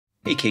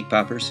Hey Cake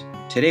Poppers!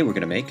 Today we're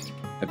going to make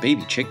a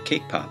baby chick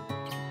cake pop.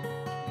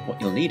 What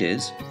you'll need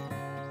is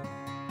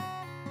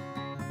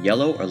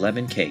yellow or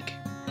lemon cake,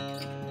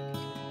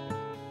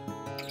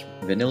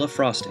 vanilla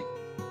frosting,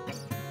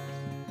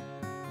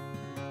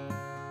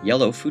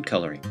 yellow food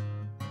coloring,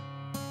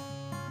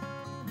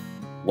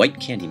 white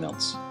candy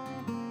melts,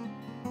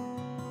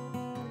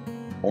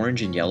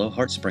 orange and yellow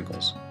heart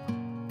sprinkles,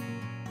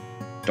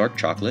 dark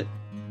chocolate,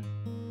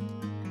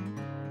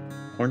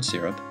 corn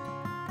syrup,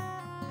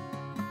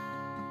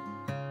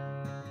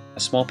 a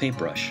small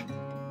paintbrush,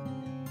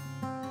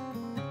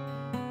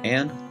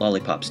 and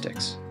lollipop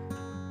sticks.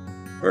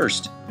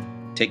 First,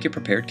 take your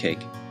prepared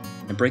cake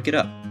and break it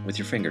up with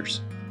your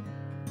fingers.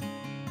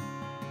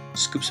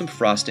 Scoop some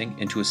frosting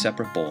into a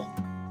separate bowl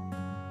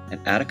and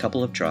add a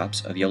couple of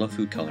drops of yellow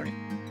food coloring.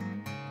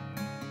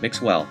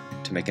 Mix well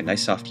to make a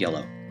nice soft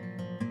yellow.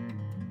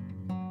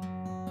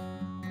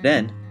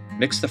 Then,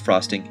 mix the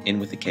frosting in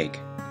with the cake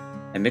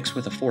and mix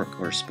with a fork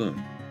or a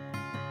spoon.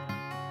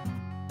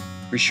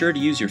 Be sure to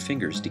use your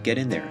fingers to get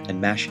in there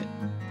and mash it.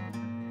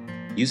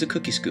 Use a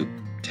cookie scoop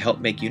to help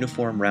make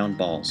uniform round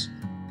balls.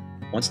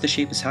 Once the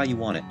shape is how you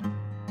want it,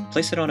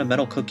 place it on a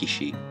metal cookie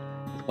sheet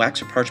with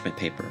wax or parchment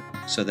paper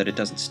so that it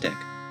doesn't stick.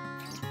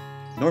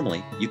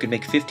 Normally, you can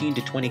make 15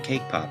 to 20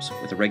 cake pops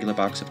with a regular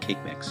box of cake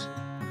mix.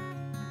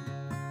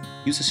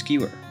 Use a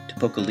skewer to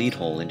poke a lead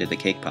hole into the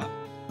cake pop.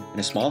 In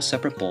a small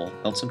separate bowl,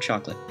 melt some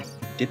chocolate,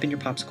 dip in your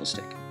popsicle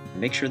stick,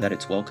 and make sure that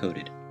it's well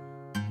coated.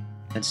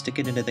 Then stick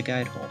it into the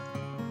guide hole.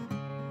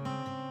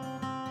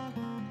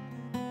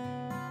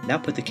 Now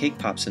put the cake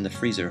pops in the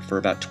freezer for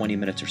about 20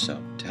 minutes or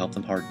so to help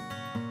them harden.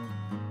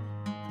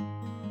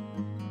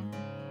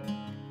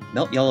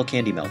 Melt yellow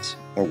candy melts,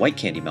 or white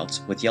candy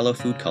melts, with yellow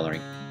food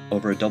coloring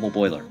over a double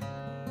boiler.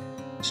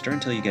 Stir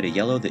until you get a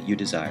yellow that you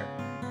desire,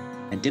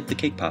 and dip the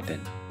cake pop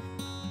in.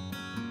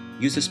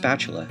 Use a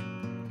spatula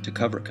to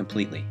cover it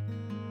completely.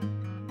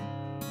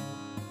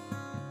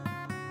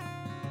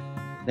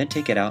 Then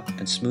take it out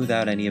and smooth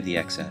out any of the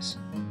excess.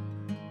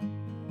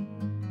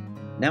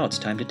 Now it's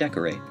time to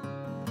decorate.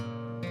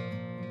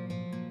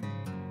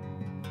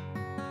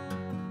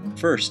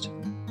 First,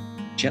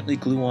 gently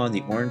glue on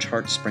the orange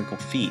heart sprinkle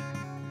feet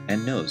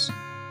and nose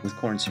with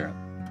corn syrup.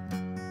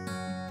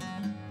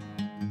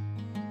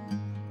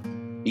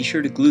 Be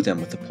sure to glue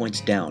them with the points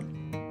down.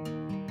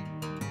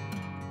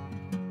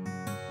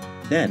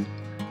 Then,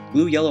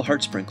 glue yellow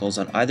heart sprinkles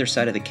on either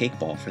side of the cake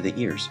ball for the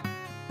ears.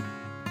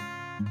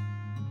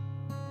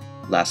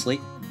 Lastly,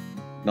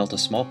 melt a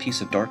small piece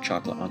of dark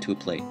chocolate onto a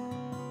plate.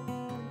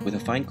 With a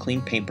fine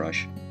clean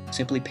paintbrush,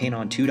 simply paint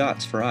on 2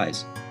 dots for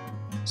eyes.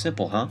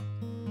 Simple, huh?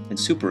 And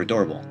super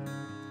adorable.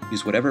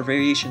 Use whatever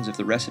variations of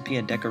the recipe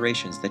and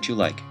decorations that you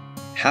like.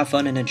 Have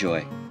fun and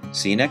enjoy.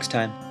 See you next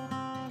time.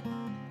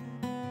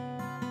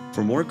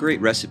 For more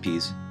great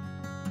recipes,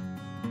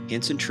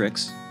 hints and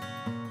tricks,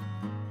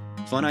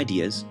 fun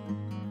ideas,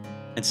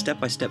 and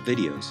step-by-step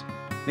videos,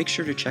 make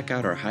sure to check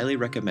out our highly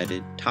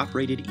recommended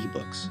top-rated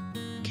ebooks,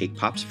 Cake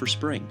Pops for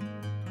Spring,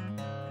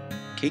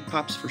 Cake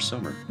Pops for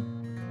Summer,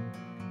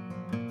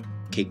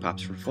 Cake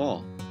Pops for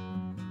Fall,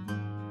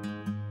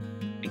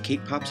 and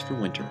Cake Pops for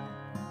Winter,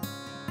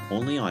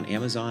 only on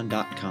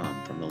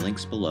Amazon.com from the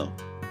links below.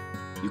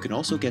 You can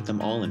also get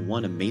them all in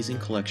one amazing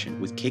collection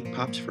with cake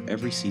pops for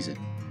every season,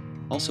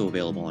 also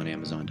available on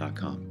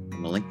Amazon.com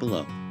from the link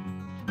below.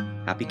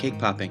 Happy cake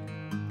popping!